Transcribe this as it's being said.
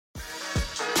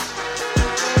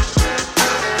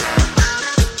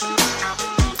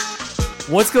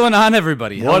What's going on,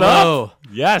 everybody? What Hello. up?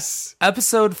 Yes.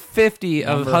 Episode 50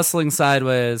 of Number Hustling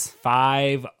Sideways.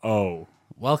 5-0.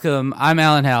 Welcome. I'm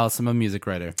Alan Hallis. I'm a music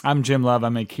writer. I'm Jim Love.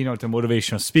 I'm a keynote and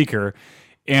motivational speaker.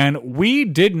 And we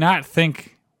did not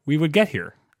think we would get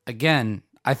here. Again,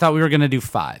 I thought we were going to do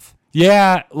 5.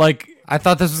 Yeah, like I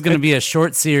thought this was going to be a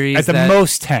short series. at the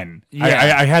most 10. Yeah.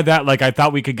 I had that, like I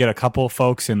thought we could get a couple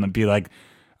folks and be like,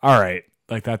 all right,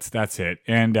 like that's it.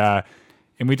 And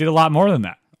we did a lot more than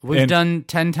that. We've done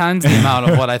 10 times the amount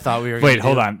of what I thought we were going to do.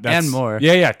 Wait, hold on. And more.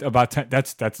 Yeah, about 10.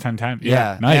 That's 10 times.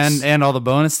 Yeah, nice. And all the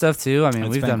bonus stuff, too. I mean, It's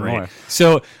we've been done great. more.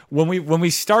 So when we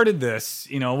started this,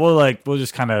 we'll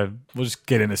just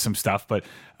get into some stuff. But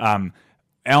Alan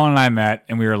and I met,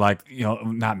 and we were like,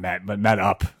 not met, but met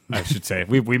up, I should say.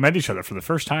 We met each other for the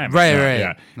first time. Right.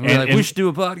 Yeah. And we're like, we should do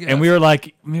a podcast. And we were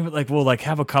like, we'll like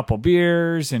have a couple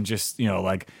beers and just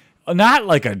like not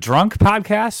like a drunk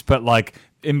podcast, but like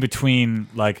in between,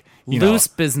 like loose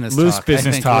business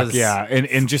talk, was... yeah,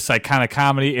 and just like kind of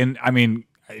comedy. And I mean,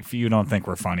 if you don't think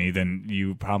we're funny, then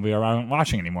you probably aren't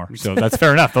watching anymore. So that's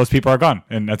fair enough. Those people are gone,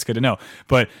 and that's good to know.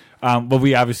 But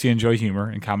we obviously enjoy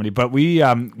humor and comedy. But we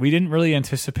didn't really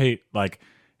anticipate like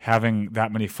having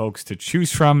that many folks to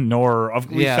choose from. Nor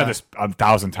we've said this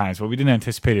 1,000 times, but we didn't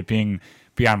anticipate it being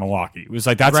beyond Milwaukee. It was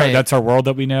like that's our world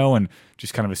that we know, and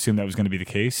just kind of assumed that was going to be the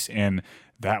case. And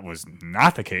that was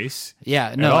not the case.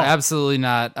 Yeah, no, absolutely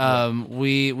not.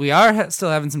 We are still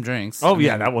having some drinks. Oh,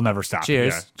 yeah, that will never stop.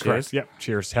 Cheers. Yeah, Cheers. correct. Yep,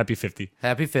 cheers. Happy 50.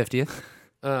 Happy 50th.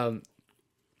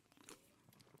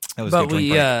 That was But a good we,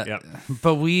 drink break. Yep.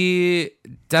 but we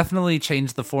definitely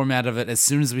changed the format of it as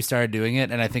soon as we started doing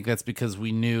it, and I think that's because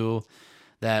we knew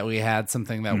that we had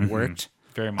something that worked.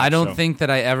 Very much I don't so. think that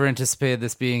I ever anticipated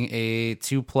this being a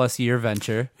 2+ year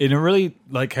venture. And it really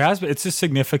has been. It's a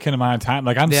significant amount of time.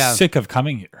 Like I'm sick of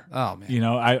coming here. Oh man.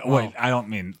 I don't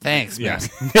mean Thanks, man.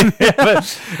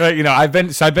 but I've been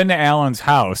to Alan's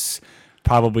house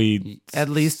probably At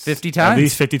least 50 times. At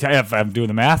least 50 times. If I'm doing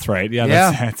the math right. Yeah.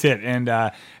 That's it. And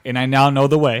I now know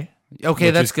the way. Okay,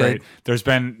 which that's is great. good. There's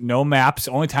been no maps.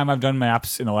 Only time I've done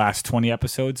maps in the last 20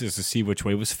 episodes is to see which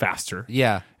way was faster.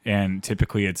 Yeah. And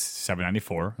typically it's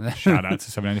 794. Shout out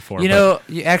to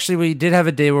 794. Actually, we did have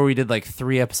a day where we did like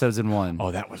 3 episodes in one.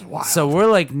 Oh, that was wild. So we're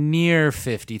like near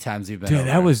 50 times we've been. Dude,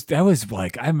 over. that was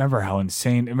like, I remember how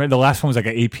insane. I remember the last one was like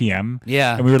at 8 p.m.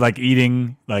 Yeah. And we were like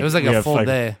eating. Like It was like a full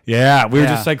day. Yeah. We were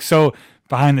Yeah. just like, so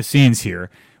behind the scenes here.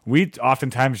 We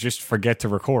oftentimes just forget to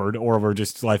record, or we're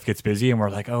just, life gets busy and we're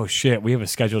like, oh shit, we have a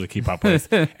schedule to keep up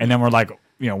with. And then we're like,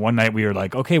 one night we were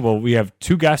like, okay, well, we have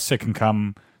 2 guests that can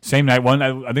come same night. One,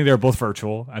 I think they were both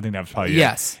virtual. I think that was probably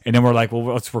Yes. it. And then we're like, well,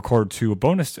 let's record 2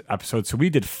 bonus episodes. So we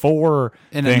did 4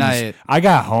 in things. a night. I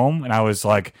got home and I was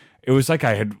like, it was like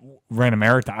I had ran a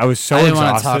marathon. I was so I didn't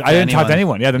wanna exhausted. talk to I didn't talk to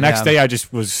anyone. anyone. Yeah, the next Yeah. day I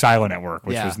just was silent at work,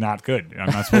 which Yeah. was not good. I'm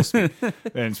not supposed to be.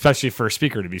 And especially for a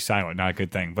speaker to be silent, not a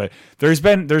good thing. But there's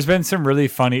been some really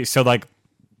funny, so like,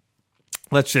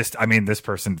 this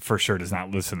person for sure does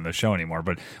not listen to the show anymore,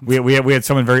 but we had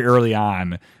someone very early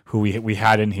on who we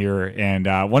had in here, and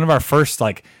one of our first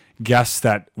like guests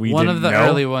that we One didn't of the know.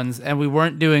 early ones, and we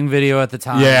weren't doing video at the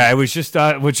time. Yeah, it was just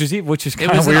which is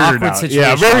kind was of an weird awkward now. situation Yeah,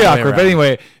 all very the way awkward. But around.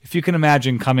 anyway, if you can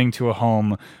imagine coming to a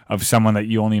home of someone that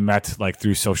you only met like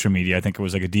through social media, I think it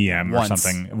was like a DM Once. or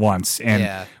something once, and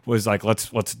Yeah. was like, let's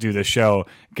do this show.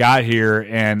 Got here,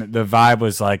 and the vibe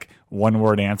was like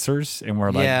 1-word answers, and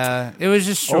we're like, Yeah, it was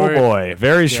just short. oh boy,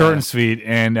 very short Yeah. and sweet.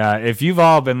 And if you've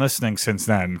all been listening since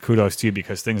then, kudos to you,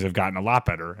 because things have gotten a lot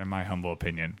better, in my humble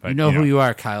opinion. But You know who you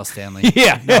are, Kyle Stanley.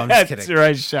 Yeah, No, I'm just that's kidding.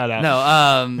 right. Shout out. No,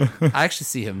 I actually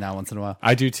see him now once in a while.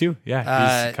 I do too. Yeah,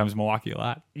 he Uh, comes to Milwaukee a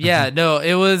lot. Yeah, no,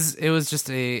 it was just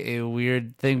a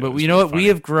weird thing, but was you know what? funny. We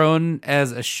have grown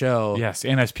as a show. Yes,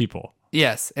 and as people.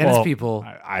 Yes, and Well, as people.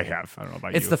 I have. I don't know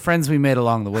about It's you. the friends we made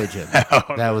along the way, Jim.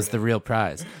 That was the real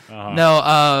prize. Uh-huh.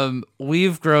 No,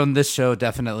 we've grown this show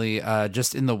definitely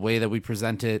just in the way that we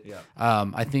present it.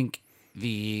 I think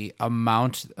the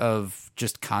amount of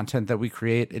just content that we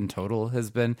create in total has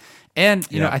been, and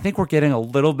you know, I think we're getting a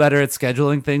little better at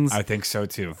scheduling things. I think so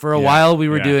too. For a Yeah, while, we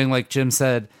were yeah. doing, like Jim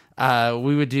said,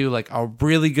 we would do like a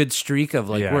really good streak of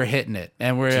like, Yeah. we're hitting it,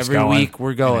 and we're Just every going, week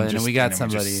we're going, and, then we got and then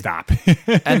we somebody. just stop.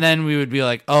 And then we would be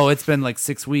like, oh, it's been like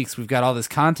 6 weeks. We've got all this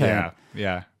content.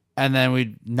 yeah. And then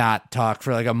we'd not talk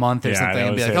for like a month or Yeah, something that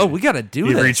and be was like, it. oh, we got to do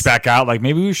You this. reach back out, like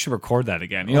maybe we should record that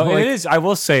again. You know, Like- it is. I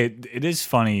will say, it is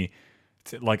funny.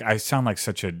 Like I sound like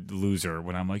such a loser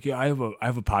when I'm like, yeah, I have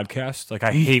a podcast. Like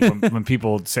I hate when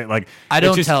people say like, I it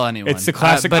don't just- tell anyone. It's the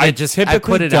classic. But I I typically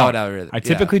put it don't. out. I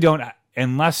typically don't,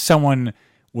 unless someone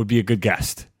would be a good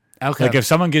guest. Okay. Like if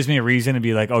someone gives me a reason to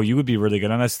be like, oh, you would be really good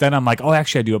on this, then I'm like, oh,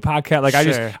 actually, I do a podcast. Like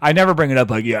Sure. I never bring it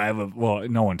up. Like, yeah, well,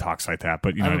 no one talks like that,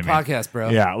 but you know I what have I a mean. podcast, bro.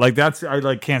 Yeah, like I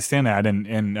like can't stand that,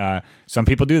 and some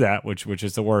people do that, which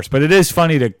is the worst. But it is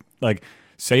funny to like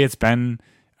say it's been.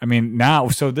 I mean, now.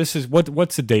 So this is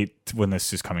what's the date when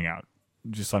this is coming out?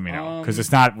 Just let me know because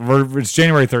it's not. It's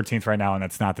January 13th right now, and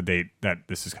that's not the date that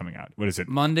this is coming out. What is it?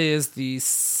 Monday is the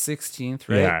 16th,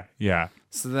 right? Yeah, yeah.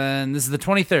 So then this is the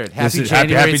 23rd. Happy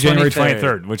January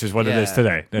 23rd, which is what it is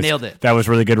today. Nailed it. That was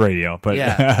really good radio. But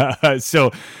Yeah.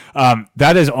 so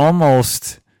that is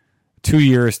almost 2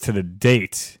 years to the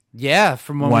date. Yeah,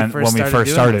 from when we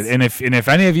first started. And if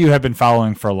any of you have been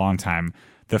following for a long time,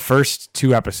 the first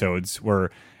 2 episodes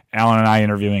were Alan and I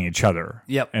interviewing each other.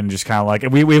 Yep. And just kind of like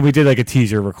we did like a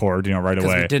teaser record, right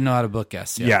away. We didn't know how to book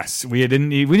guests yet. Yes, we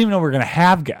didn't even know we were going to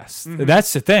have guests.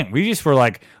 That's the thing. We just were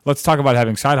like, let's talk about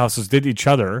having side hustles. Did each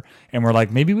other, and we're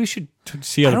like, maybe we should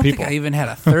see other people. I don't think I even had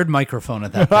a third microphone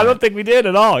at that point. I don't think we did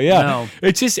at all. Yeah, No.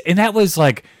 It's just, and that was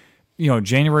like,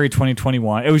 January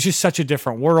 2021. It was just such a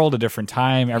different world, a different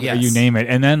time. You name it.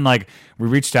 And then like we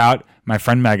reached out. My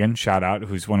friend Megan, shout out,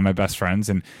 who's one of my best friends,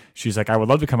 and she's like, I would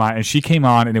love to come on. And she came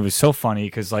on, and it was so funny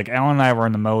because like Alan and I were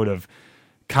in the mode of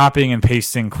copying and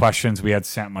pasting questions we had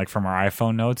sent like from our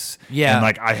iPhone notes. Yeah. And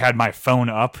like I had my phone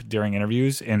up during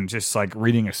interviews and just like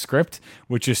reading a script,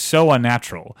 which is so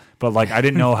unnatural. But like I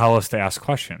didn't know how else to ask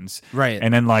questions. Right.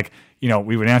 And then like,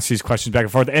 we would answer these questions back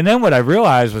and forth. And then what I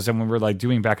realized was that when we were like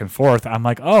doing back and forth, I'm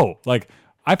like, oh, like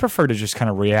I prefer to just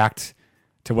kind of react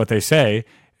to what they say,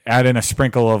 add in a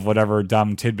sprinkle of whatever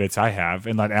dumb tidbits I have,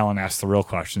 and let Alan ask the real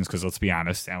questions. Because let's be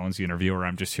honest, Alan's the interviewer.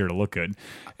 I'm just here to look good.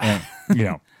 And,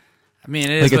 I mean,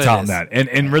 it is I could tell him that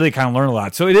and really kind of learn a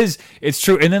lot. So it's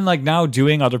true. And then like now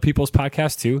doing other people's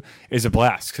podcasts too is a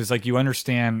blast because like you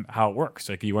understand how it works.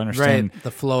 Like you understand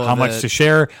the flow, how much to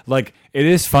share. Like it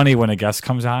is funny when a guest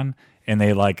comes on and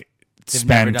they like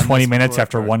spend 20 minutes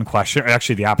after one question. Or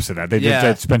actually, the opposite of that.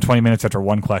 They spend 20 minutes after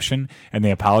one question and they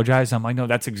apologize. I'm like, no,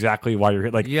 that's exactly why you're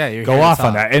here. Like, you're go off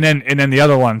on that. And then the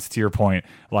other ones, to your point,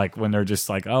 like when they're just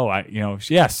like, oh,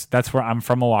 yes, that's where I'm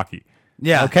from, Milwaukee.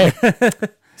 Yeah. Okay.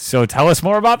 So tell us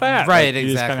more about that. Right, like,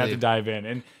 you just kind of have to dive in.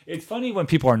 And it's funny when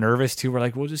people are nervous too. We're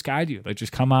like, we'll just guide you. Like,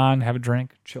 just come on, have a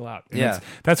drink, chill out. And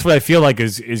that's what I feel like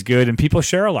is good. And people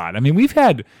share a lot. I mean, we've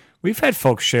had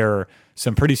folks share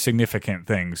some pretty significant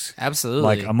things. Absolutely.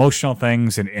 Like emotional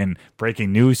things and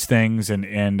breaking news things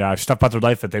and stuff about their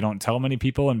life that they don't tell many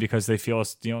people. And because they feel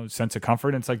a sense of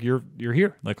comfort, and it's like, you're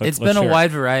here. Like, it's been a wide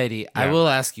variety. Yeah. I will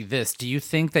ask you this. Do you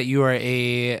think that you are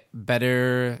a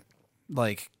better,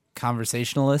 like,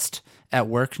 conversationalist at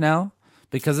work now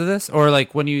because of this, or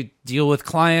like when you deal with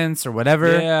clients or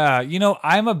whatever? Yeah,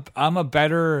 I'm a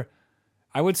better,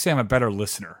 I would say I'm a better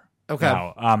listener. Okay.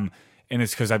 Now. And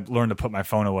it's because I've learned to put my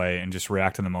phone away and just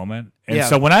react in the moment. And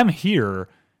so when I'm here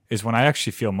is when I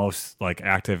actually feel most like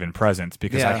active and present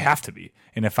because I have to be.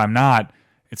 And if I'm not,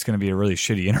 it's going to be a really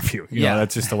shitty interview. You know,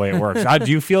 that's just the way it works.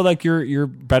 Do you feel like you're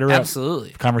better Absolutely.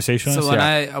 At conversationalist? So when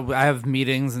I have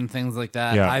meetings and things like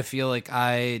that, I feel like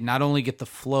I not only get the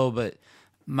flow, but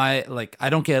I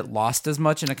don't get lost as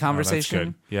much in a conversation. Oh,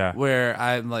 that's good. Yeah. Where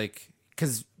I'm like,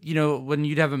 because when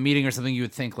you'd have a meeting or something, you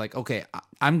would think like, okay,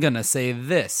 I'm gonna say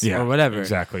this or whatever.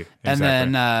 Exactly. And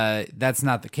then that's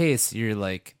not the case. You're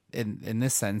like, in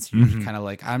this sense, you're kind of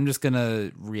like, I'm just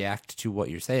gonna react to what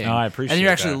you're saying. No, I appreciate. And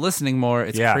you're actually listening more.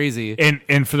 It's crazy.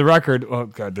 And for the record, oh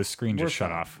god, the screen just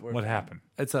shut off. What happened?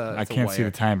 I can't see the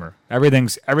timer.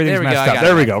 Everything's messed up.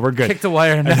 There we go. We're good. Kick the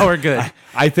wire, and now we're good.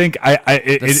 I think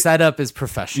the setup is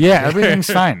professional. Yeah, everything's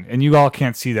fine, and you all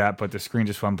can't see that, but the screen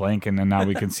just went blank, and then now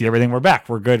we can see everything. We're back.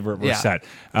 We're good. We're set.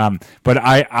 But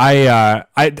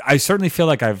I certainly feel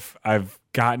like I've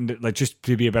gotten to, like, just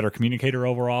to be a better communicator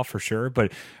overall for sure.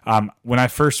 But when I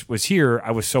first was here,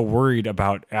 I was so worried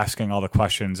about asking all the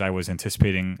questions I was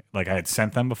anticipating, like I had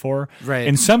sent them before. Right.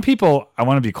 And some people, I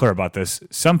want to be clear about this.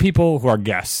 Some people who are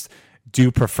guests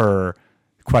do prefer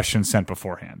questions sent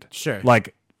beforehand. Sure.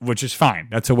 Like, which is fine.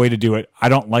 That's a way to do it. I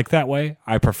don't like that way.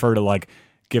 I prefer to like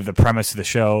give the premise of the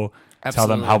show. Tell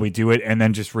them how we do it, and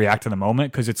then just react in the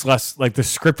moment because it's less like the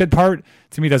scripted part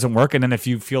to me doesn't work. And then if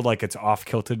you feel like it's off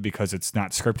kilted because it's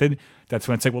not scripted, that's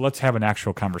when it's like, well, let's have an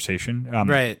actual conversation.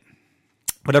 Right.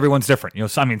 But everyone's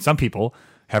different. Some people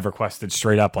have requested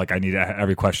straight up, like, I need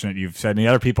every question that you've said. And the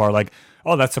other people are like,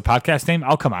 oh, that's a podcast name?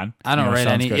 I'll come on. I don't write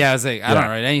any. Good. Yeah, I was like, I don't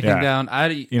write anything down.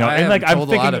 And like, I'm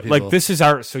thinking, like, this is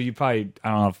our, so you probably, I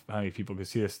don't know how many people can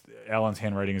see this. Alan's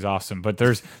handwriting is awesome, but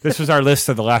this was our list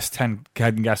of the last 10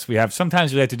 guests we have.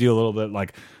 Sometimes we have to do a little bit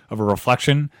like of a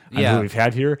reflection on who we've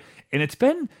had here. And it's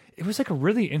been it was like a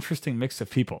really interesting mix of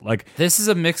people. Like this is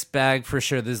a mixed bag for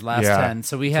sure. This last 10.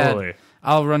 So we had. Totally.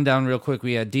 I'll run down real quick.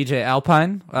 We had DJ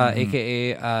Alpine,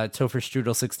 aka Topher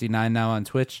Strudel 69 now on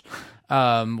Twitch.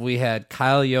 We had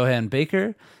Kyle Johan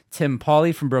Baker, Tim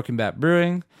Pauly from Broken Bat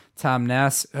Brewing, Tom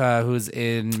Nass, who's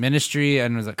in Ministry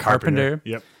and was a carpenter.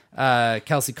 Yep.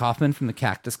 Kelsey Kaufman from the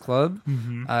Cactus Club,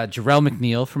 Jarrell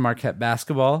McNeil from Marquette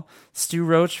Basketball, Stu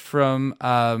Roach from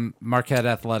Marquette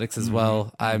Athletics as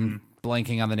well. I'm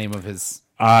blanking on the name of his.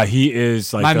 He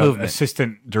is like an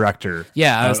assistant director.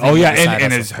 Yeah.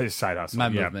 And his side hustle. My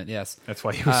movement, yes. That's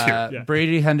why he was here. Yeah.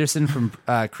 Brady Henderson from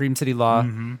Cream City Law,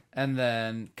 and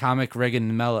then comic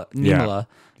Reagan Nimala.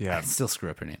 Yeah. I still screw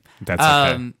up her name. That's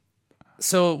okay.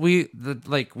 So we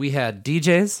had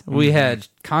DJs, we had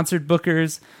concert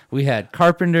bookers, we had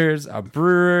carpenters, a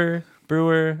brewer,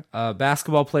 a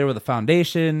basketball player with a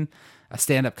foundation, a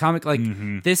stand-up comic. Like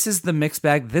this is the mixed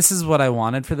bag. This is what I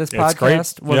wanted for this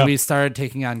podcast. When we started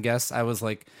taking on guests, I was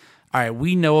like, all right,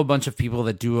 we know a bunch of people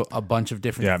that do a bunch of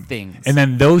different things. And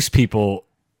then those people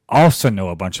also know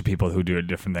a bunch of people who do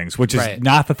different things, which is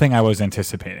not the thing I was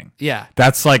anticipating. Yeah.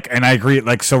 That's like, and I agree.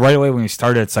 Like, so right away when we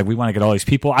started, it's like, we want to get all these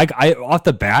people. I off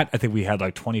the bat, I think we had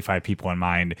like 25 people in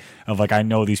mind of like, I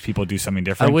know these people do something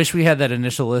different. I wish we had that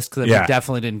initial list because we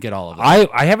definitely didn't get all of them.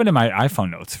 I have it in my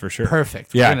iPhone notes for sure.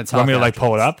 Perfect. Yeah. You want me to like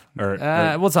pull it up? Or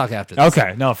we'll talk after this.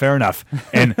 Okay. No, fair enough.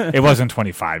 And it wasn't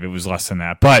 25. It was less than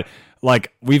that. But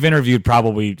like we've interviewed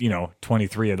probably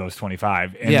 23 of those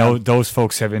 25, and those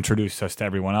folks have introduced us to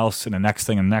everyone else, and the next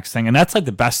thing, and that's like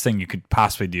the best thing you could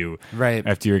possibly do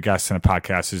after your guest in a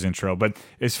podcast is intro. But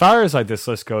as far as like this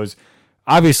list goes,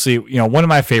 obviously one of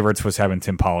my favorites was having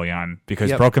Tim Pauly on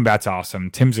because Broken Bat's awesome.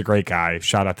 Tim's a great guy.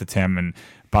 Shout out to Tim, and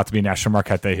about to be National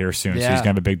Marquette Day here soon, so he's gonna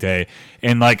have a big day.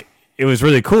 And like it was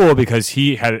really cool because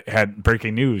he had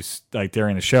breaking news like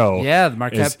during the show. Yeah, the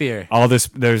Marquette beer. All this,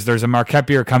 there's a Marquette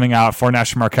beer coming out for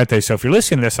National Marquette Day. So if you're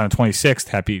listening to this on the 26th,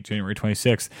 happy January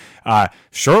 26th,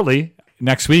 shortly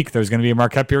next week there's going to be a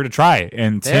Marquette beer to try.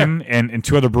 And Tim and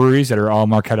two other breweries that are all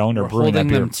Marquette owned are brewing that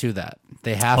beer. Holding them to that.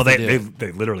 They have to.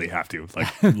 They literally have to,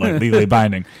 like legally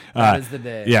binding. That is the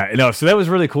day. Yeah, so that was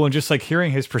really cool, and just like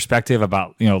hearing his perspective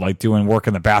about like doing work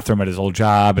in the bathroom at his old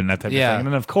job and that type of thing. And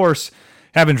then of course,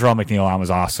 having Jarrell McNeil on was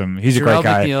awesome. He's a great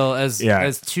guy. McNeil,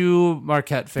 as two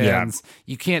Marquette fans,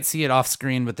 you can't see it off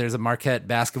screen, but there's a Marquette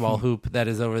basketball hoop that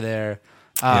is over there.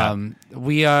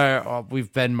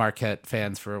 We've been Marquette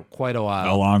fans for quite a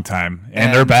while, a long time,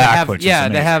 and they're back. Also,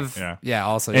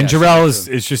 and Jarrell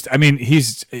is just. I mean, he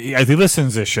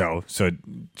listens to this show, so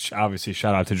obviously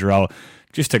shout out to Jarrell.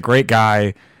 Just a great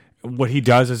guy. What he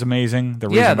does is amazing. The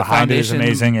reason behind it is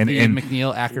amazing, and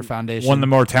McNeil Acker Foundation, one of the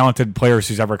more talented players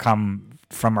who's ever come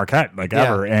from Marquette,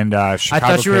 ever. And Chicago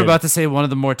I thought you were about to say one of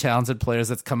the more talented players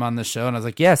that's come on the show, and I was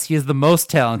like, yes, he is the most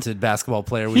talented basketball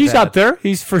player we've had. Up there.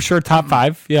 He's for sure top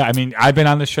 5. Yeah, I mean, I've been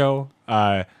on the show.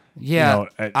 I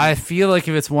feel like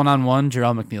if it's one-on-one,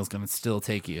 Jarrell McNeil's going to still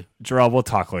take you. Jarrell, we'll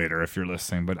talk later if you're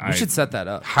listening, but we should set that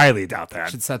up. Highly doubt that.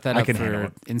 We should set that up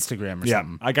for Instagram or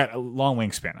something. I got a long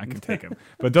wingspan. I can take him.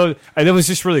 But it was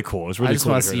just really cool. It was really cool. I just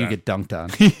want to see you get dunked on.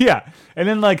 Yeah. And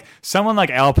then like someone like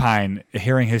Alpine,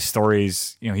 hearing his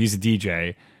stories, he's a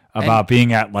DJ, about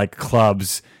being at like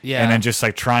clubs and then just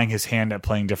like trying his hand at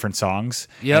playing different songs.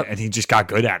 Yep. And he just got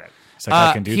good at it. It's like,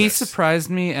 I can do he this. surprised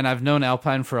me, and I've known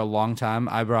Alpine for a long time.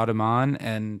 I brought him on,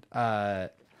 and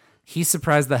he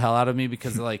surprised the hell out of me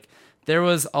because like there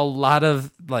was a lot of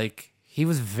like he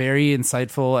was very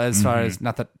insightful as far as,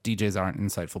 not that DJs aren't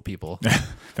insightful people,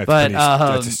 that's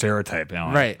a stereotype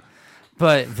now, right?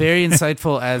 But very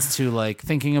insightful as to like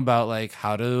thinking about like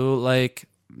how to like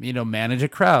manage a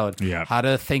crowd, how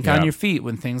to think on your feet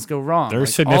when things go wrong.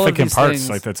 There's significant parts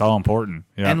like that's all important,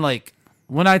 and like.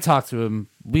 When I talk to him,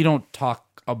 we don't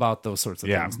talk about those sorts of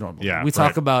things normally. Yeah, we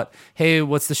talk about, hey,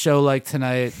 what's the show like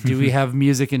tonight? Do we have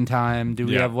music in time? Do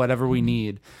we have whatever we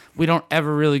need? We don't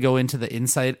ever really go into the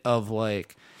insight of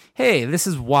like, hey, this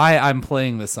is why I'm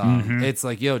playing this song. It's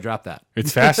like, yo, drop that.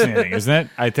 It's fascinating, isn't it?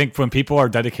 I think when people are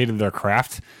dedicated to their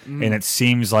craft and it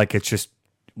seems like it's just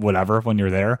whatever when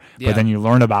you're there, but then you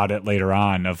learn about it later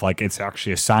on of like it's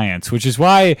actually a science, which is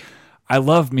why I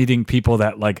love meeting people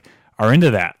that like are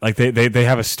into that. Like they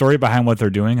have a story behind what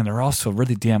they're doing, and they're also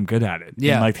really damn good at it.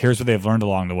 Yeah. And like here's what they've learned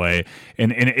along the way,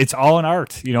 and it's all an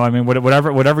art. I mean,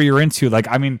 whatever you're into. Like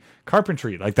I mean,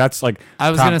 carpentry. Like that's like I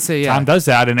was gonna say, Tom does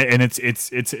that, and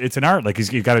it's an art. Like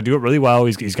he's got to do it really well.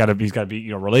 He's got to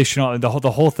be relational. And the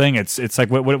whole thing. It's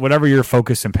like whatever your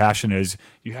focus and passion is,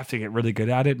 you have to get really good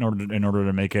at it in order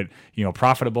to make it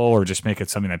profitable or just make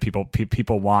it something that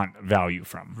people want value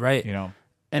from. Right.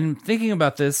 And thinking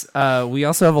about this, we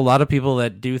also have a lot of people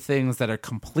that do things that are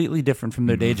completely different from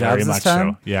their day jobs Very this much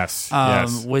time. so. Yes.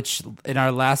 Which in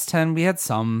our last 10, we had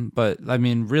some, but I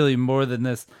mean, really more than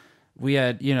this. We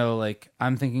had, like,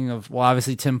 I'm thinking of, well,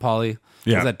 obviously Tim Pauly,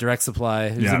 who's at Direct Supply,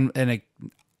 who's in an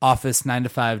office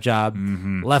 9-to-5 job,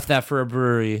 left that for a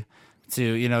brewery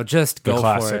to, just go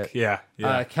for it.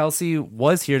 Yeah. Kelsey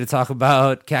was here to talk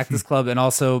about Cactus Club and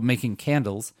also making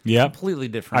candles. Yeah. Completely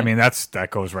different. I mean, that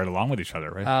goes right along with each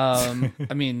other, right?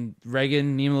 I mean,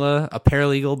 Reagan Niemela, a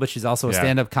paralegal, but she's also a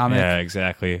stand-up comic. Yeah,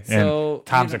 exactly. So, and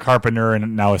Tom's a carpenter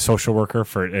and now a social worker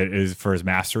for his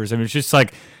master's. I mean, it's just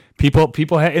like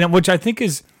people and which I think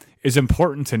is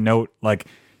important to note. Like,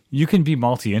 you can be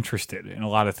multi-interested in a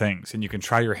lot of things, and you can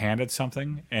try your hand at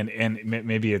something, and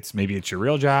maybe it's your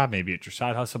real job, maybe it's your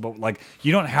side hustle, but like,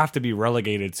 you don't have to be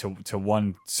relegated to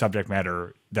one subject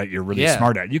matter that you're really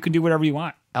smart at. You can do whatever you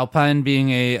want. Alpine being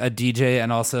a DJ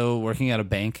and also working at a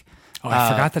bank. Oh,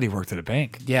 I forgot that he worked at a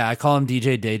bank. Yeah, I call him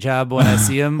DJ Day Job when I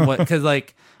see him, because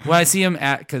like when I see him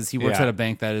because he works at a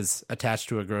bank that is attached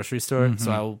to a grocery store,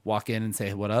 so I'll walk in and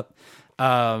say, "What up?"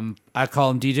 I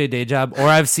call him DJ Day Job, or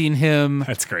I've seen him.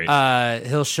 That's great.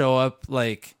 He'll show up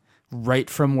like right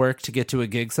from work to get to a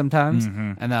gig sometimes,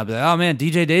 and I'll be like, "Oh man,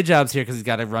 DJ Day Job's here because he's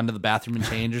got to run to the bathroom and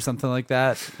change or something like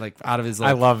that." Like out of his, like,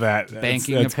 I love that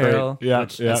banking that's apparel. Great. Yeah,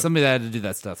 which, as somebody that had to do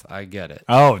that stuff, I get it.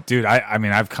 Oh, dude, I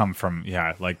mean, I've come from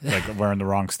like wearing the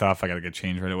wrong stuff. I got to get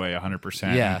changed right away,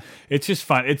 100%. Yeah, and it's just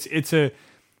fun.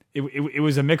 It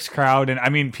was a mixed crowd, and I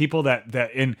mean, people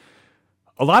that in.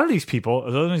 A lot of these people,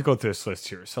 let me go through this list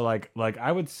here. So like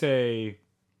I would say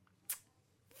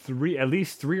at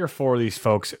least three or four of these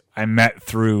folks I met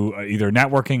through either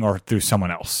networking or through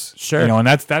someone else. Sure. And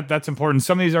that's important.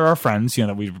 Some of these are our friends,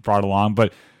 that we've brought along,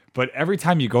 but every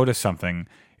time you go to something,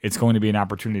 it's going to be an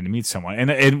opportunity to meet someone.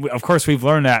 And of course, we've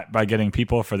learned that by getting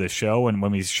people for this show. And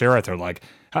when we share it, they're like,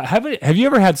 have you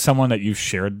ever had someone that you've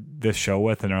shared this show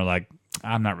with and they're like,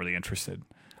 I'm not really interested?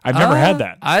 I've never had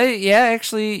that.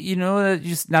 Actually, now that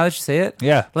you say it,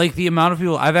 like the amount of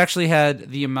people I've actually had,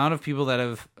 the amount of people that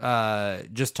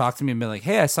have just talked to me and been like,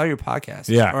 "Hey, I saw your podcast,"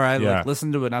 or I like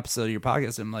listened to an episode of your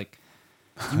podcast. And I'm like,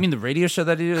 "You mean the radio show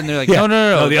that I do?" And they're like, "No,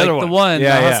 the like other one, the one,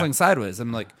 Hustling Sideways."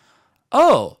 I'm like,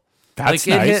 "Oh, that's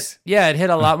like, nice." It hit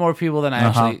a lot more people than I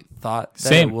actually thought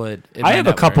that it would. I have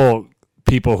a couple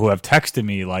people who have texted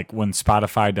me like when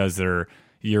Spotify does their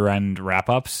year-end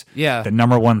wrap-ups, the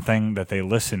number one thing that they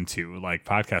listened to, like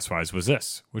podcast-wise, was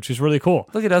this, which is really cool.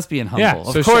 Look at us being humble. Yeah,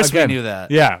 of course we knew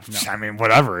that. Yeah, I mean,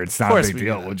 whatever. It's not a big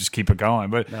deal. We'll just keep it going.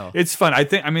 But it's fun. I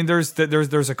think. I mean, there's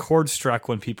a chord struck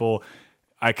when people.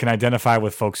 I can identify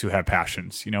with folks who have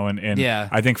passions, and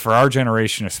I think for our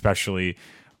generation especially,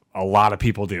 a lot of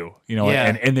people do,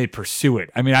 and they pursue it.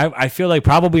 I mean, I feel like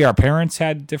probably our parents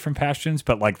had different passions,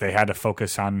 but like they had to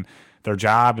focus on their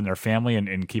job and their family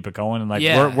and keep it going. And like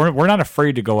we're not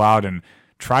afraid to go out and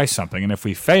try something. And if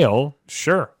we fail,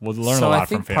 sure, we'll learn a lot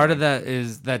from failing. So I think part of that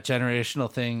is that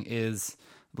generational thing is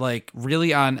like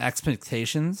really on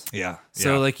expectations. Yeah.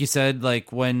 So like you said,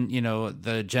 like when,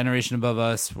 the generation above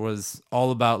us was all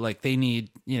about like they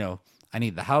need, I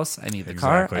need the house, I need the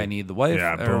car, I need the wife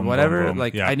or whatever. Boom, boom.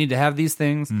 Like I need to have these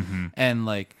things. And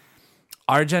like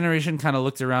our generation kind of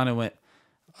looked around and went,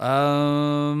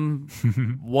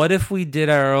 what if we did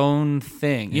our own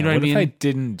thing? You know what I mean? What if I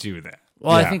didn't do that?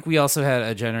 Well, I think we also had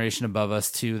a generation above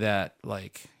us too that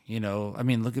like, I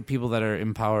mean, look at people that are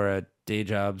in power at day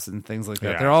jobs and things like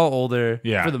that. They're all older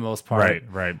for the most part.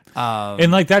 Right.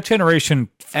 And like that generation,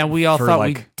 and we all thought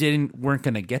weren't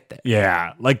going to get there.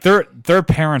 Yeah. Like their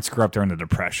parents grew up during the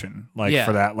Depression. Like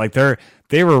for that, like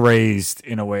they were raised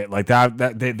in a way like that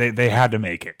they had to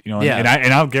make it,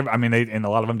 and I'll give, I mean, and a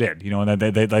lot of them did, and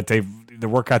they the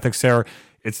work ethics there,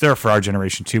 it's there for our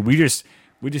generation too. We just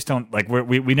don't like,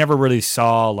 we never really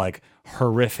saw like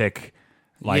horrific,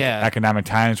 like economic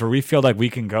times where we feel like we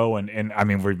can go and I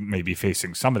mean, we may be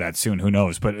facing some of that soon, who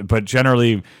knows, but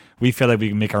generally we feel like we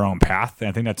can make our own path. And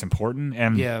I think that's important.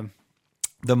 And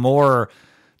the more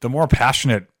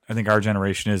passionate I think our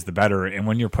generation is, the better. And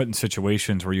when you're put in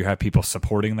situations where you have people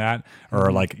supporting that or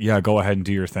like, go ahead and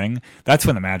do your thing, that's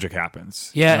when the magic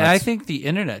happens. Yeah. And I think the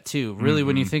internet too, really,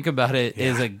 when you think about it,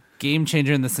 is a game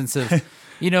changer in the sense of,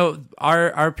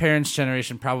 our parents'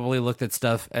 generation probably looked at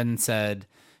stuff and said,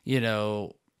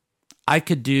 I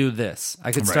could do this.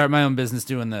 I could start my own business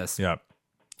doing this. Yep.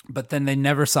 But then they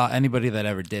never saw anybody that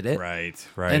ever did it. Right.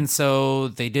 And so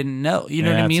they didn't know. You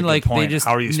know what I mean? Like they just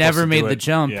never made the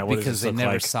jump because they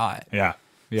never saw it. Yeah.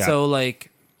 So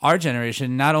like our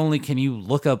generation, not only can you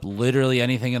look up literally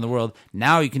anything in the world,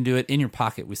 now you can do it in your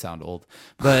pocket. We sound old.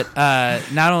 But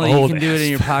not only you can do it in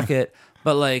your pocket,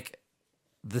 but like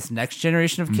this next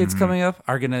generation of kids coming up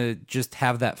are gonna just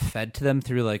have that fed to them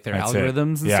through like their That's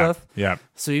algorithms and Yeah. stuff. Yeah.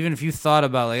 So even if you thought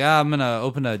about like, I'm gonna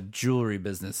open a jewelry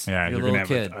business, Yeah. you're a You're little going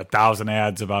to kid, have 1,000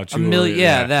 ads about a you.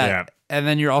 million, that, Yeah. and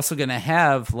then you're also gonna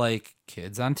have like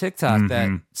kids on TikTok that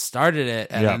started it,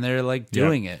 and Yeah. then they're like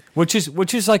doing it. Which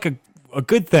is like a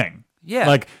good thing. Yeah.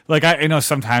 Like I know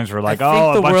sometimes we're like, think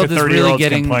oh, the a bunch world of is 30-year-olds really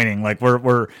getting- complaining. Like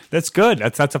we're that's good.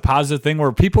 That's a positive thing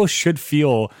where people should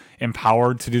feel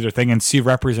empowered to do their thing and see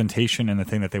representation in the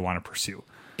thing that they want to pursue.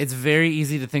 It's very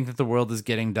easy to think that the world is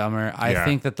getting dumber. I Yeah.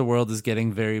 think that the world is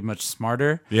getting very much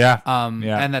smarter. Yeah.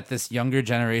 And that this younger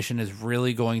generation is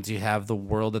really going to have the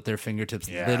world at their fingertips,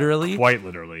 literally. Quite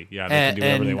literally. Yeah, they can do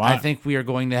whatever they want. I think we are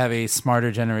going to have a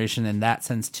smarter generation in that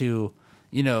sense too.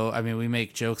 You know, I mean, we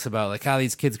make jokes about like how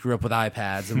these kids grew up with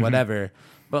iPads and whatever,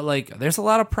 but like, there's a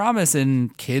lot of promise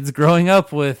in kids growing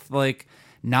up with like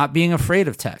not being afraid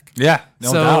of tech. Yeah,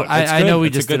 no so doubt. I know we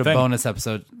It's a just good did a thing. bonus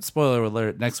episode. Spoiler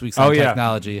alert: next week's on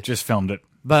technology. Just filmed it.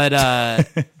 But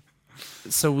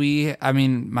so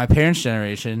my parents'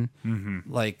 generation,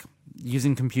 like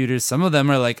using computers, some of them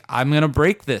are like, I'm gonna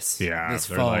break this Yeah, this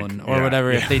they're phone like- or yeah,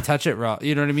 whatever yeah. if they touch it wrong.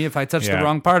 You know what I mean? If I touch Yeah. the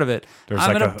wrong part of it, There's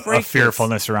I'm like gonna a break this,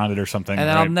 fearfulness around it or something. and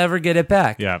then right? I'll never get it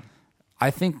back. Yeah. I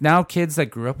think now kids that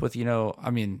grew up with, I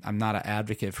mean, I'm not an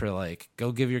advocate for like,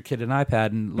 go give your kid an iPad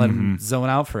and let him zone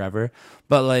out forever.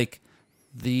 But like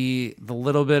the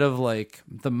little bit of like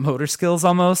the motor skills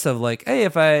almost of like, hey,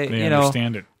 if I, They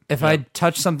understand it. if I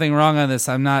touch something wrong on this,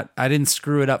 I didn't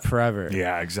screw it up forever.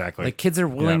 Yeah, exactly. Like kids are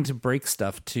willing Yeah. to break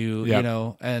stuff to,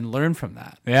 Yeah. and learn from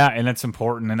that. Yeah, and it's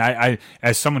important. And I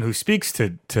as someone who speaks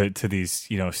to these,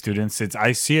 students,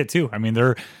 I see it too. I mean,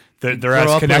 they're grow as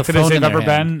up with a connected as phone in they've their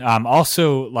ever hand. been.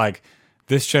 Also, like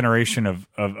this generation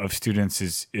of students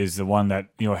is the one that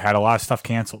had a lot of stuff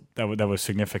canceled that was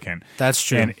significant. That's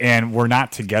true. And we're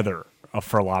not together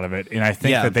for a lot of it. And I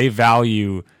think Yeah. that they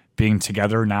value being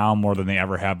together now more than they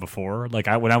ever have before. Like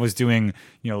when I was doing,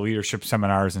 leadership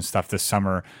seminars and stuff this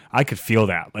summer, I could feel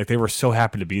that. Like they were so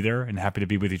happy to be there and happy to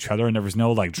be with each other. And there was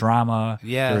no like drama.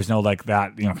 Yeah. There was no like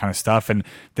that, kind of stuff. And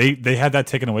they had that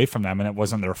taken away from them and it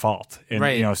wasn't their fault. And,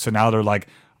 Right. So now they're like,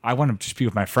 I want to just be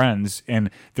with my friends. And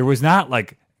there was not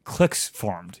like cliques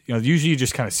formed. Usually you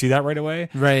just kind of see that right away.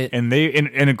 Right. And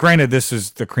and granted, this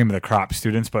is the cream of the crop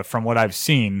students, but from what I've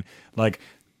seen, like,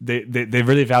 they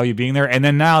really value being there, and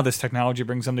then now this technology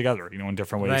brings them together, in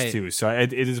different ways Right. too. So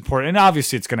it is important, and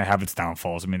obviously it's going to have its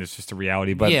downfalls. I mean, it's just a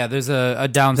reality. But Yeah, there's a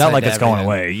downside. it's not like to it's going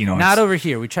everything. away. Not it's- over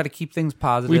here. We try to keep things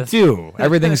positive. we do.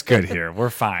 Everything's good here. We're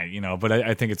fine. But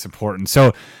I think it's important.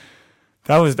 So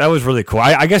that was really cool.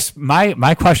 I guess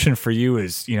my question for you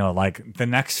is, like the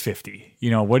next 50.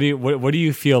 What do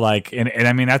you feel like? And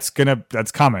I mean that's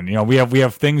coming. We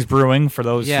have things brewing for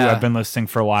those who have been listening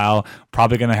for a while.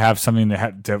 Probably going to have something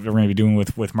that we're going to be doing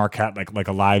with Marquette, like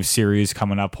a live series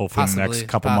coming up, hopefully in the next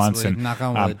couple months. And knock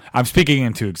on wood. I'm speaking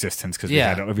into existence because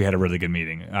Yeah. we had a really good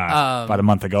meeting about a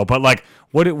month ago. But like,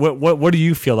 what do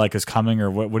you feel like is coming,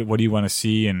 or what do you want to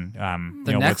see? And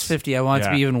The next 50, I want it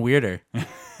to yeah. be even weirder.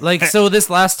 Like, so this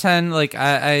last 10, like,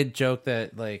 I joke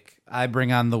that, like, I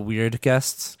bring on the weird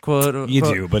guests, quote. You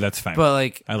quote, do, but that's fine. But,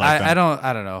 like, I like that.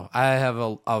 I don't know. I have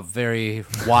a very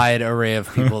wide array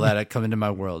of people that come into my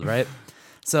world, right?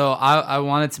 So I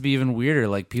want it to be even weirder,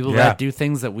 like people Yeah. that do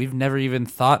things that we've never even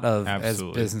thought of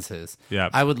Absolutely. as businesses. Yeah.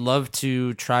 I would love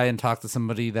to try and talk to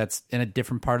somebody that's in a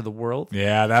different part of the world.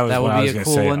 Yeah, that was That what would I be was a going to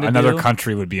cool say. one to Another do.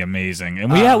 country would be amazing.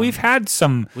 And we've had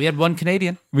some. We had one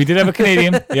Canadian. We did have a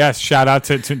Canadian. Yes, shout out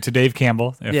to Dave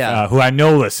Campbell, who I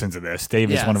know listens to this.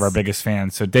 Dave is one of Yes. our biggest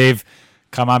fans. So Dave,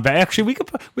 come on back. Actually, we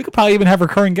could probably even have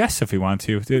recurring guests if we want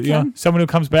to. Someone who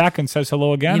comes back and says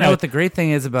hello again. You know what the great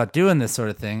thing is about doing this sort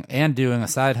of thing and doing a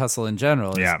side hustle in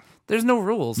general? Is Yeah. there's no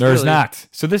rules. There's really. not.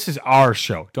 So this is our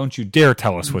show. Don't you dare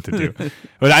tell us what to do.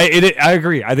 But I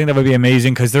agree. I think that would be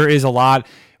amazing because there is a lot.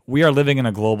 We are living in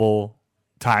a global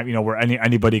time, where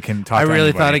anybody can talk. I to really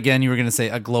anybody. thought again you were going to say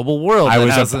a global world. I and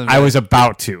was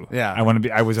about to. Yeah. I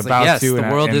was like, about yes, to. the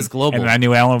and world is global. And I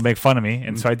knew Alan would make fun of me,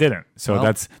 and so I didn't. So Well,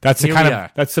 that's the here kind we of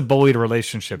are. that's the bullied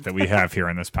relationship that we have here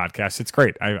in this podcast. It's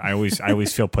great. I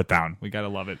always feel put down. We gotta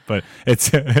love it. But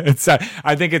it's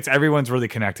I think it's everyone's really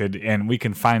connected, and we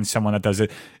can find someone that does it.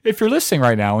 If you're listening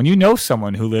right now and you know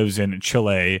someone who lives in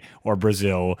Chile or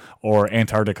Brazil or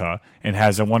Antarctica and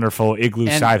has a wonderful igloo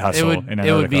And side hustle in Antarctica,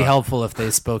 it would be helpful if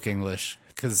they spoke English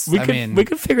because we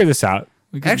could figure this out.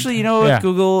 Actually, you know what? Yeah.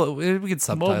 Google, we could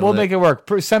subtitle We'll make it work.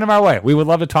 Send them our way. We would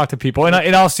love to talk to people.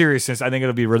 In all seriousness, I think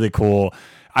it'll be really cool.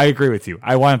 I agree with you.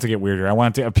 I want it to get weirder. I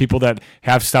want people that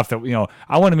have stuff that,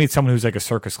 I want to meet someone who's like a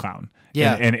circus clown.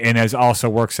 Yeah. And as also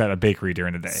works at a bakery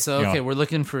during the day. So, okay, we're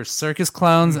looking for circus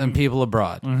clowns and people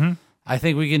abroad. Mm-hmm. I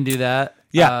think we can do that.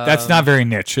 Yeah, that's not very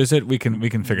niche, is it? We can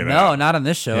figure that out. No, not on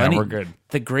this show. Yeah, we're good.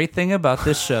 The great thing about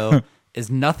this show is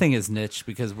nothing is niche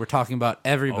because we're talking about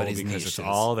everybody's because niches. it's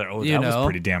all there. Oh, that was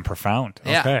pretty damn profound.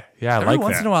 Yeah. Okay. Yeah, I every like that.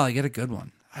 once in a while I get a good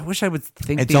one. I wish I would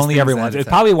think it's these only things every ahead once. of It's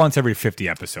time. probably once every 50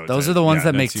 episodes. Those are the ones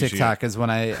that make that's usually TikTok is when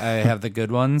I have the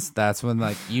good ones. That's when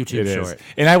like YouTube it short. is.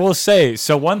 And I will say,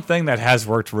 so one thing that has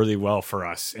worked really well for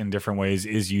us in different ways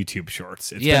is YouTube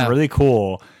Shorts. It's been really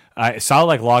cool. I saw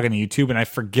log into YouTube, and I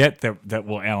forget that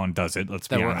Will Allen does it. Let's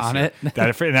be honest. We're on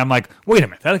it. And I'm like, wait a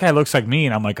minute, that guy looks like me,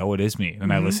 and I'm like, oh, it is me.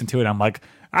 And I listen to it, I'm like,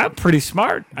 I'm pretty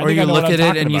smart. Or you look at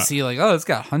it and you see like, oh, it's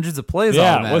got hundreds of plays.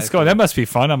 Yeah, what's going? That must be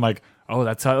fun. I'm like, oh,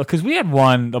 that's how. Because we had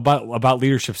one about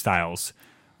leadership styles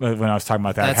when I was talking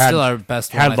about that. That's still our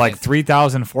best one. Had like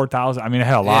 3,000, 4,000. I mean, it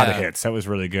had a lot of hits. That was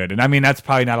really good. And I mean, that's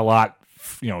probably not a lot,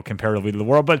 comparatively to the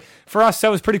world, but for us,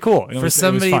 that was pretty cool.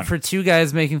 For two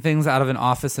guys making things out of an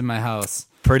office in my house.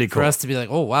 Pretty cool. For us to be like,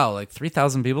 oh wow, like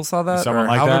 3,000 people saw that, Someone or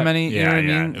like however that? many. Yeah, you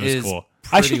know what I mean? It was cool.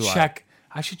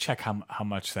 I should check how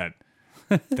much that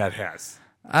has.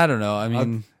 I don't know. I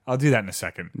mean, I'll do that in a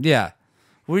second. Yeah,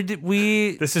 we.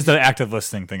 This is the active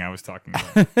listening thing I was talking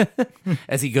about.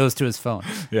 As he goes to his phone.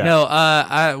 Yeah.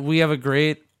 No, we have a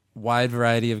great wide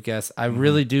variety of guests. I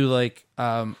really do like.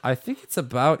 I think it's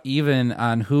about even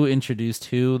on who introduced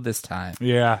who this time.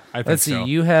 Yeah, I think Let's see. so.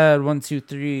 You had 1, 2,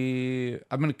 3.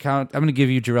 I'm gonna count. I'm gonna give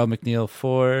you Jarrell McNeil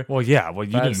 4. Well, yeah. Well,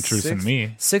 you 5, didn't introduce 6,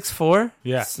 me. 6, 4.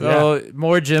 Yeah. So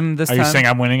more Jim this Are time. you saying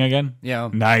I'm winning again? Yeah.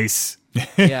 Nice.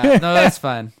 Yeah. No, that's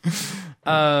fine.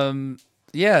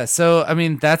 Yeah. So I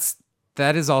mean, that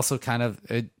is also kind of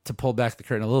to pull back the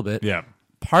curtain a little bit. Yeah.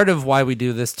 Part of why we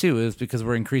do this too is because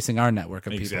we're increasing our network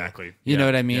of people. Exactly. You know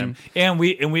what I mean? Yeah. And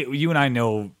you and I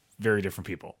know very different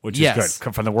people, which is Yes. good.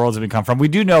 Come from the worlds that we come from. We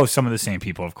do know some of the same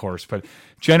people, of course, but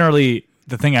generally,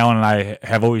 the thing Alan and I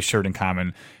have always shared in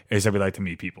common is that we like to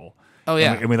meet people. Oh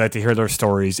yeah, and we like to hear their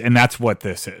stories, and that's what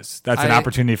this is. That's an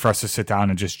opportunity for us to sit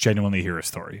down and just genuinely hear a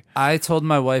story. I told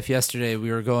my wife yesterday we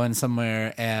were going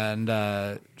somewhere, and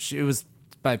it was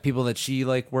by people that she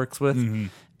works with,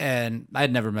 and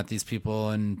I'd never met these people,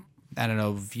 and I don't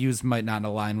know, views might not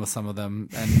align with some of them.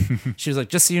 And she was like,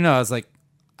 "Just so you know," I was like,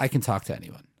 "I can talk to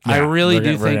anyone." Yeah, I really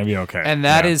do we're think, gonna be okay. And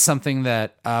that is something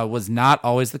that was not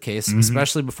always the case,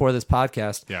 especially before this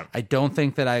podcast. Yeah. I don't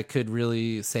think that I could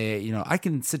really say, I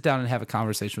can sit down and have a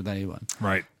conversation with anyone.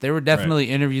 Right. There were definitely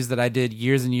interviews that I did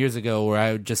years and years ago where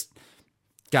I just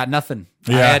got nothing.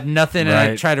 Yeah. I had nothing, and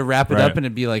I tried to wrap it up, Right. and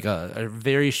it'd be like a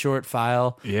very short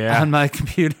file Yeah. on my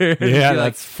computer. Yeah,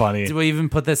 that's funny. Do I even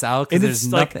put this out? Because there's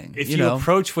nothing. If you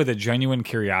approach with a genuine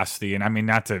curiosity, and I mean,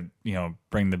 not to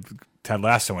bring the Ted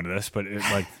Lasso into this, but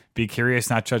be curious,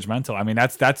 not judgmental. I mean,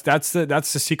 that's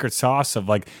the secret sauce of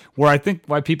where I think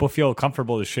why people feel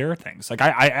comfortable to share things.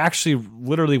 I actually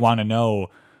literally want to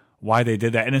know why they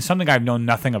did that, and it's something I've known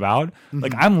nothing about.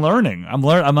 I'm learning. I'm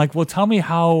like, well, tell me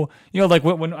how.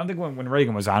 When I think when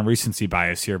Reagan was on, recency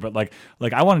bias here, but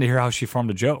I wanted to hear how she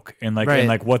formed a joke and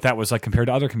and what that was like compared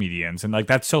to other comedians, and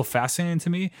that's so fascinating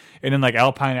to me. And then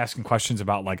Alpine asking questions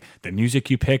about the music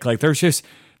you pick.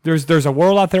 There's a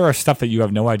world out there of stuff that you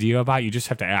have no idea about. You just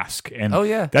have to ask, and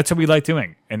that's what we like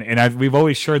doing. And we've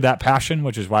always shared that passion,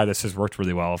 which is why this has worked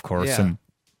really well, of course. Yeah. And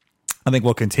I think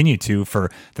we'll continue to for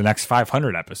the next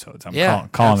 500 episodes. I'm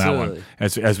calling that one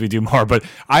as we do more. But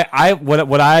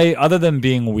what I other than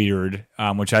being weird,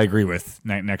 which I agree with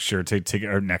next year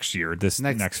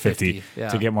next 50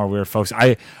 to get more weird folks.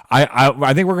 I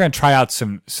think we're going to try out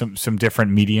some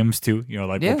different mediums too.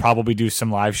 We'll probably do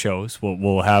some live shows.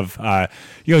 We'll have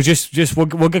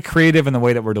we'll get creative in the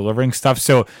way that we're delivering stuff.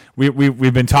 So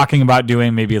we've been talking about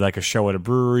doing maybe a show at a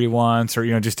brewery once,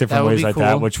 or just different ways like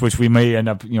that, which we may end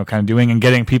up kind of doing, and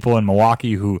getting people in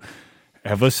Milwaukee who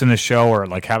have listened to the show or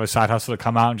have a side hustle to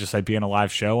come out and just be in a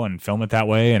live show and film it that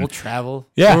way. And we'll travel.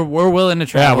 Yeah, we're willing to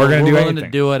travel. Yeah, we're willing to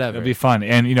do whatever. It'll be fun,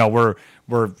 and we're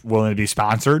willing to be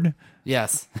sponsored.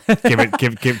 Yes.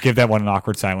 give that one an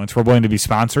awkward silence. We're willing to be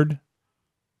sponsored.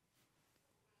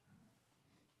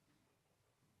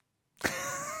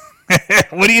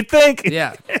 What do you think?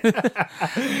 Yeah.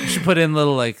 You should put in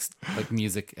little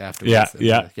music afterwards.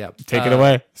 Yeah. Take it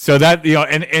away. So that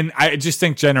and I just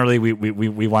think generally we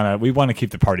want to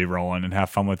keep the party rolling and have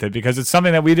fun with it, because it's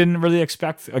something that we didn't really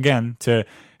expect to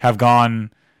have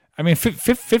gone. I mean,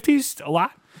 50's a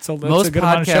lot. It's most a good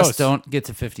amount of shows. podcasts don't get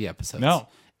to 50 episodes. No.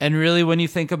 And really, when you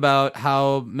think about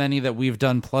how many that we've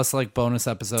done, plus like bonus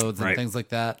episodes and Right. things like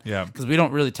that, Yeah. because we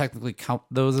don't really technically count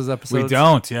those as episodes. We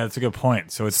don't. Yeah, that's a good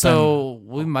point. So it's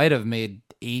We might have made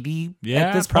 80 been,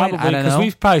 at this point. probably I don't because know.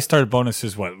 we've probably started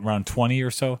bonuses around 20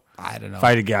 or so. I don't know. If I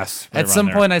had to guess, right At around some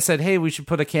there. point, I said, "Hey, we should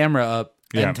put a camera up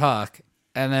Yeah. and talk,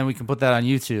 and then we can put that on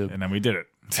YouTube." and then we did it.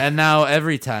 And now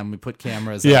every time we put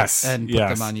cameras Yes, up and put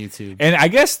yes. them on YouTube. And I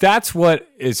guess that's what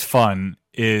is fun,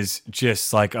 is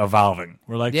just like evolving.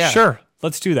 We're like, Yeah. sure,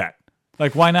 let's do that.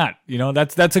 Like, why not? You know,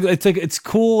 it's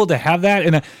cool to have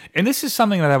that. And this is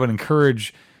something that I would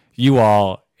encourage you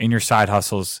all in your side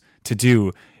hustles to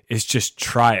do, is just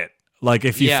try it. Like,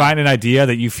 if you Yeah. find an idea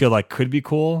that you feel like could be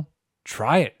cool,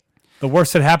 try it. The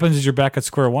worst that happens is you're back at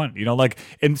square one. You know, like,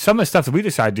 and some of the stuff that we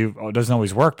decide to do doesn't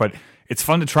always work, but it's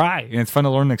fun to try, and it's fun to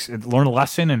learn a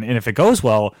lesson. And if it goes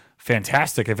well,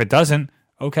 fantastic. If it doesn't,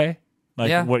 okay. Like,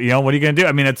 Yeah. what are you gonna do?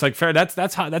 I mean, it's like fair.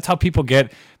 That's how people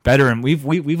get better, and we've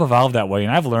evolved that way.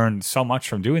 And I've learned so much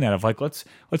from doing that. Of like, let's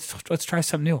try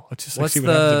something new. Let's just What's see what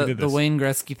happens if we the did this. Wayne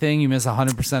Gretzky thing? You miss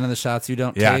 100% of the shots you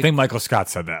don't Yeah, take. I think Michael Scott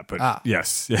said that, but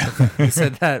yes, yeah. You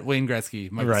said that, Wayne Gretzky.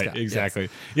 Michael Right, Scott. exactly.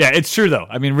 Yeah, it's true though.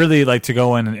 I mean, really, like, to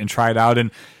go in and try it out, and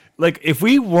like, if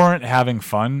we weren't having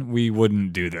fun, we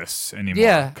wouldn't do this anymore.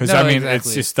 Yeah, because no, I mean, exactly.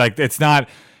 it's just like, it's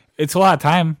a lot of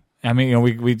time. I mean, you know,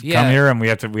 we Yeah. come here and we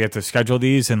have to schedule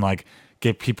these and like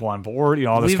get people on board, you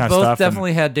know, all this We've kind both of stuff. and-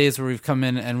 definitely had days where we've come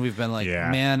in and we've been like,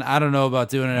 Yeah. man, I don't know about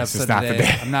doing an This is episode not the today.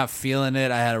 day. I'm not feeling it.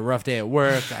 I had a rough day at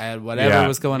work. I had whatever Yeah,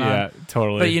 was going yeah, on.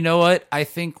 totally. But you know what? I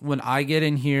think when I get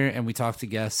in here and we talk to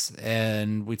guests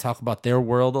and we talk about their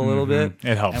world a little bit,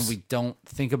 It helps. and we don't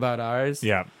think about ours.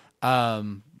 yeah,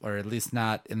 Or at least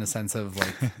not in the sense of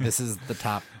like, this is the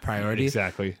top priority.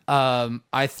 exactly.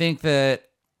 I think that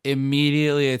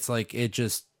immediately it's like, it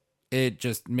just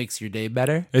makes your day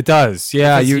better. It does.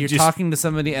 Yeah, Because you're you're just talking to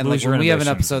somebody, and lose like your when we have an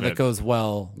inhibitions a episode bit. that goes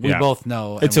well, we Yeah. both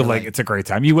know. and It's a we're it's a great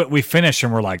time. We finish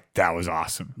and we're like, that was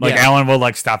awesome. Like, Yeah. Alan will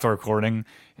like stop the recording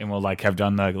and we'll like have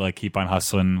done the like keep on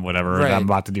hustling, whatever that Right. I'm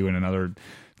about to do in another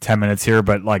 10 minutes here.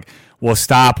 But like, we'll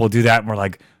stop, we'll do that, and we're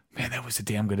like, man, that was a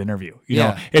damn good interview. You know,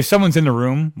 Yeah. if someone's in the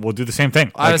room, we'll do the same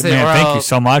thing. I Like, would say, man, or thank I'll- you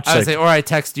so much. I would Like, say, or I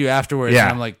text you afterwards, Yeah.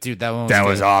 and I'm like, dude, that one was that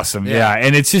was good. awesome. Yeah. Yeah.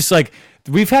 And it's just like,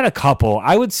 we've had a couple,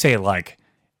 I would say like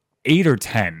 8 or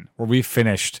 10 where we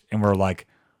finished and we're like,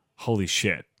 holy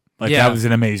shit. Like, Yeah. that was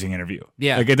an amazing interview.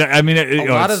 Yeah. Like, I mean, A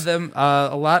lot of them, a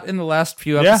lot in the last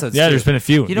few Yeah, episodes. yeah, too. there's been a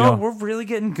few, You know, what? We're really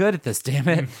getting good at this. Damn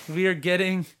it, we are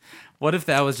getting. What if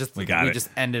that was just we got it. just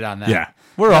ended on that? Yeah.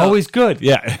 We're No. always good.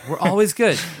 Yeah. We're always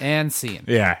good and seen.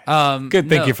 Yeah. Good.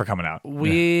 Thank you for coming out.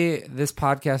 This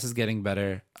podcast is getting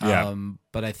better. Yeah.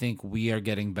 But I think we are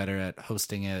getting better at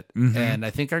hosting it, Mm-hmm. and I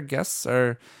think our guests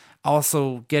are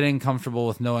also getting comfortable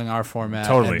with knowing our format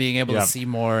Totally. and being able Yeah. to see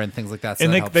more and things like that. So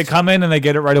And that they helps. come in and they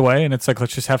get it right away, and it's like,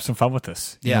 let's just have some fun with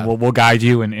this. You Yeah. know, we'll guide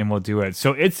you and we'll do it.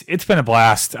 So it's been a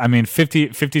blast. I mean,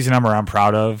 50 is a number I'm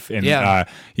proud of, and Yeah.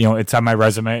 you know, it's on my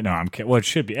resume. No, I'm kidding. Well, it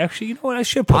should be. Actually, you know what? I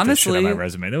should put this shit on my Honestly,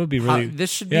 resume. That would be really. This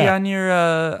should be yeah. on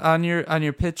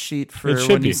your pitch sheet for It should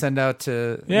when be. you send out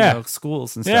to Yeah.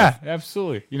 schools and Yeah, stuff.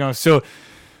 absolutely. You know, so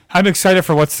I'm excited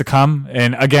for what's to come.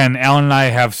 And again, Alan and I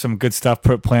have some good stuff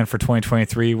planned for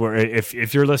 2023. Where if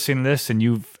you're listening to this and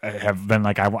you have been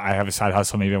like, I have a side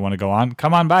hustle, maybe I want to go on,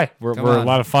 come on by. We're a on.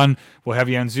 lot of fun. We'll have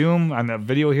you on Zoom on the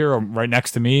video here, or right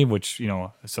next to me, which, you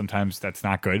know, sometimes that's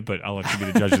not good, but I'll let you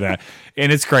be the judge of that.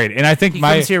 And it's great. And I think He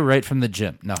comes here right from the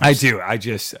gym. No, I do. I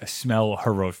just smell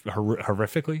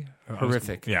horrifically.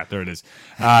 Horrific. Yeah, there it is.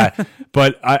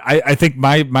 But I think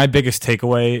my biggest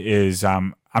takeaway is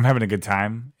I'm having a good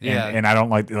time. And, Yeah. and I don't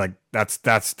like that's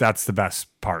the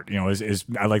best part. You know, is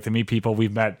I like to meet people.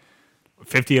 We've met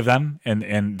 50 of them,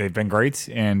 and they've been great.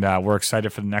 And we're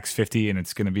excited for the next 50. And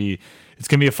it's gonna be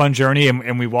a fun journey.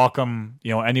 And we welcome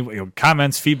any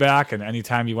comments, feedback, and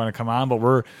anytime you want to come on. But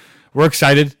we're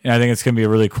excited, and I think it's gonna be a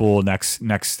really cool next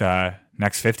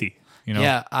 50. You know?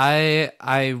 Yeah,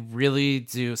 I really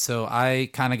do. So I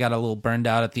kind of got a little burned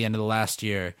out at the end of the last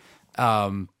year.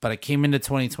 But I came into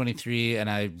 2023 and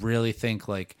I really think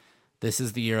like this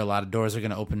is the year a lot of doors are going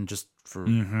to open just for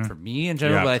me in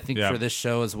general, Yeah, but I think yeah. for this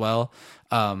show as well.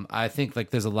 I think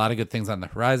like there's a lot of good things on the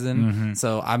horizon. Mm-hmm.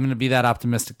 So I'm going to be that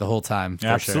optimistic the whole time. For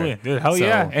Absolutely. Sure. Dude, hell So-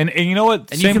 yeah. And you know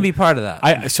what? And you can be part of that.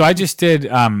 I just did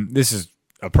this is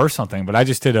a personal thing, but I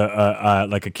just did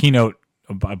a keynote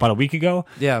about a week ago.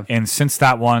 Yeah. And since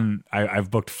that one, I've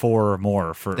booked 4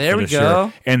 more for There we this go.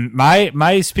 year. And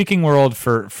my speaking world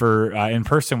for in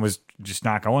person was just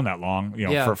not going that long,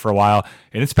 Yeah. for a while,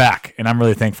 and it's back, and I'm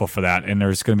really thankful for that. And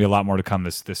there's going to be a lot more to come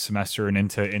this semester and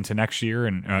into next year,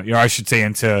 and I should say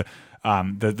into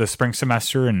the spring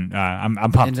semester, and I'm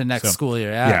pumped into next So, school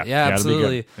year. Yeah,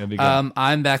 absolutely. It'll be good.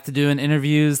 I'm back to doing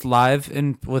interviews live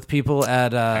with people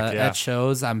at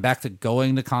shows. I'm back to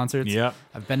going to concerts. Yep.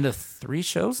 I've been to 3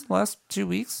 shows the last 2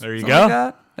 weeks. There you something go. Like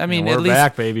that. I mean, we're at least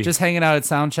back, baby. Just hanging out at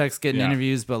sound checks, getting Yeah.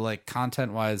 interviews, but like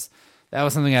content wise, that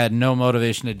was something I had no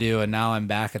motivation to do, and now I'm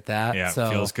back at that. Yeah, so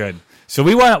it feels good. So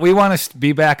we want to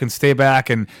be back and stay back,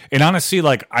 and honestly,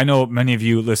 like I know many of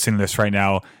you listening to this right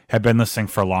now have been listening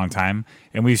for a long time,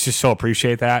 and we just so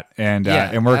appreciate that, and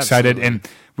we're excited, absolutely. and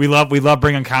we love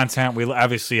bringing content. We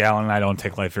obviously Alan and I don't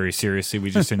take life very seriously.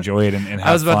 We just enjoy it and have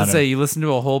I was about fun to say, you listened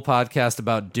to a whole podcast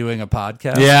about doing a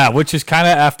podcast. yeah, which is kind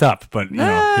of effed up, but here we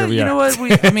are. You know what?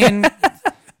 I mean,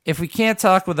 if we can't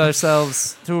talk with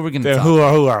ourselves, who are we going to talk? Who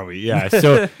are we? Yeah.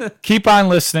 So keep on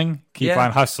listening, keep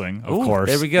on hustling, of course.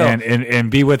 There we go. And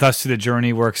be with us through the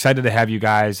journey. We're excited to have you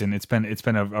guys, and it's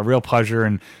been a real pleasure.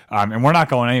 And we're not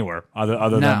going anywhere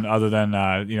other than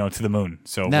to the moon.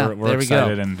 So we're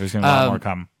excited, and there's going to be a lot more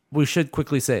come. We should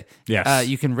quickly say, yes,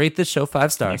 you can rate this show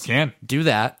 5 stars. You can do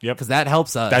that, because that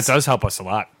helps us. That does help us a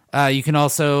lot. You can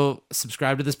also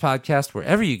subscribe to this podcast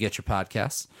wherever you get your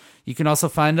podcasts. You can also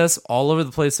find us all over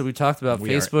the place that we talked about: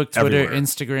 Facebook, Twitter, everywhere.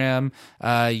 Instagram,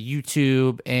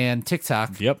 YouTube, and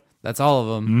TikTok. Yep. That's all of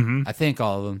them. Mm-hmm. I think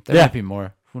all of them. There might be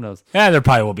more. Who knows? Yeah, there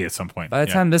probably will be at some point. By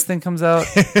the time this thing comes out,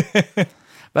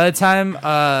 by the time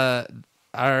our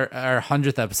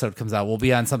 100th episode comes out, we'll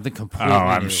be on something completely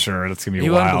I'm new. sure that's gonna be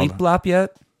You wild. on Bleep Blop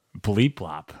yet? Bleep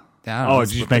Blop. Yeah,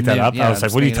 did you just make that up? Yeah, I was like,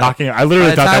 just what are you making it up. talking about? I literally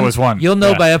By the thought that time- was one. You'll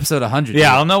know Yeah. by episode 100. Yeah,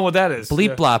 dude. I'll know what that is.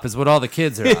 Bleep Blop is what all the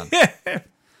kids are on.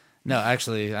 No,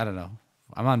 actually, I don't know.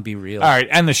 I'm on Be Real. All right,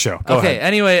 end the show. Go Okay. ahead.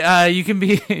 Anyway, you can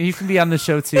be on the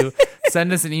show too.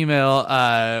 Send us an email.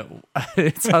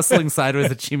 It's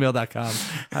hustlingsideways@gmail.com.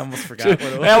 I almost forgot what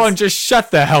it was. Alan, just shut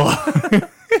the hell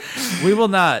up. We will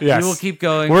not. Yes. We will keep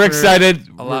going. We're for excited.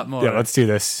 A lot more. Yeah, let's do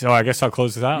this. So I guess I'll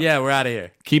close this out. Yeah, we're out of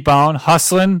here. Keep on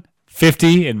hustling.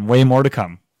 50 and way more to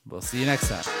come. We'll see you next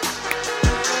time.